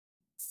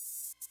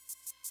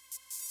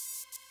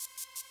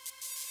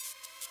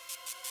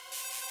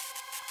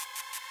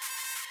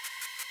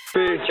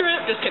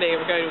Just kidding,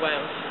 we're going to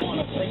Wales.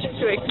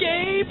 To a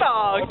gay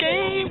bar,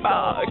 gay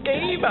bar,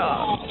 gay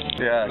bar.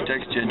 Yeah,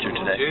 Jake's ginger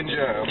today.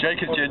 Ginger.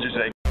 Jake is ginger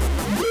today.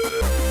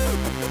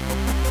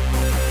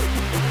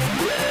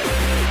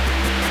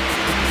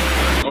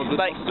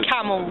 Like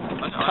camel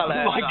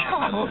colour. Like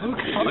camel.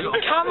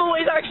 Camel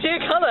is actually a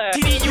colour.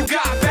 You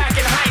got back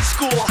in high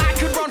school. I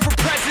could run for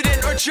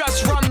president or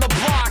just run the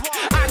block.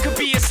 I could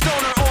be a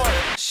stoner or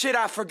shit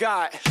I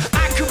forgot.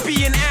 I could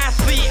be an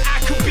athlete. I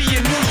could be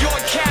a New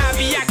York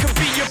cabbie. I could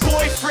be your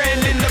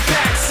boyfriend in the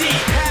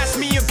backseat. Pass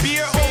me a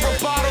beer or a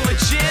bottle of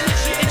gin.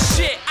 And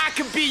shit, I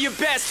could be your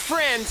best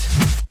friend.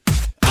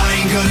 I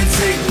ain't gonna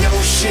take no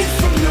shit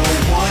from no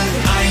one.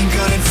 I ain't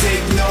gonna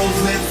take no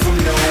lip from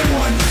no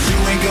one. You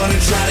ain't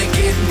gonna try to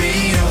get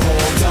me to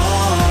hold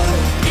on.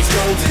 It's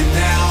golden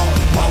now.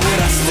 Why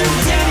would I slow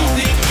down?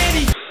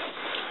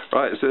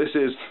 Right, so this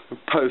is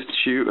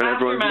post-shoot and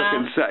everyone's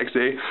looking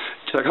sexy.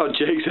 Check out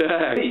Jake's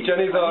hair.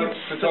 Jenny's our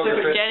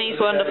photographer. Jenny's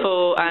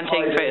wonderful and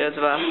taking photos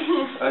of us.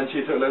 And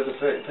she took loads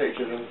of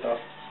pictures and stuff.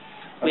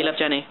 We love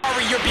Jenny.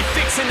 You'll be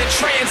fixing the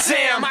Trans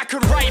Am. I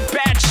could write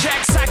bad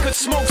checks. I could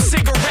smoke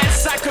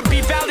cigarettes. I could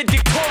be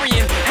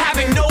valedictorian,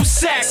 having no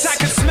sex. I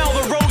could smell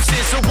the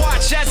roses or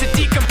watch as it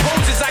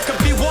decomposes. I could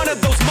be one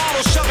of those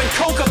models shoving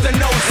coke up their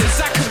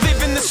noses. I could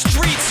live in the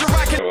streets or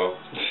I could... Well,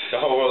 the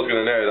whole world's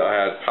gonna know that I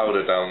had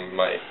powder down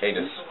my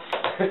anus.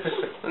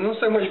 And not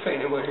so much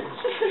paint in my ears.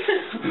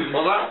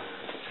 What's that?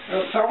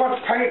 There's so much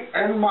paint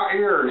in my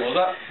ears. What's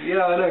that?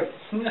 Yeah, I know.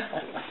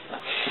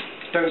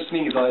 Don't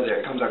sneeze either,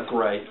 it comes out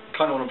grey.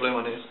 Kinda wanna blow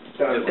my nose.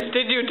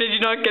 Did you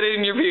not get it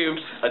in your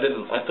pubes? I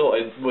didn't. I thought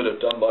I would have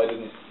done, but I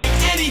didn't.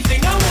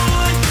 Anything I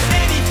want,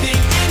 anything,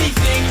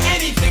 anything,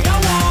 anything I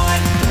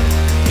want.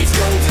 It's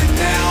golden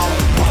now.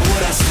 Why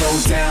would I slow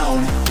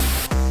down?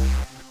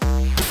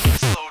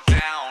 Slow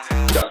down.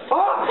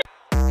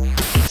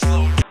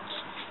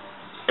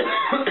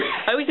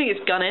 I always think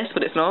it's Guinness,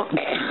 but it's not.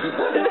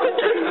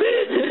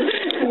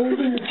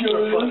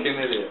 You're a fucking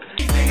idiot.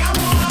 Anything I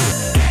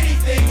want,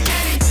 anything,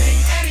 anything,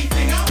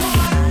 anything I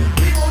want.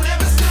 We won't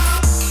ever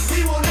stop,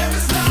 we won't ever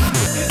stop.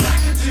 'Cause I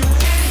can do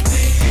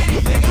anything,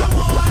 anything I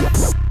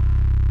want.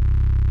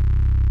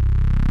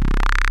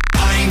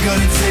 I ain't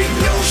gonna take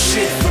no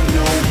shit from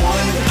no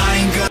one. I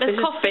ain't gonna Let's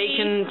cough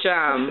bacon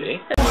jam. You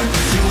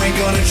ain't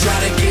gonna try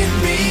to get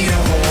me to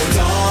hold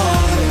on.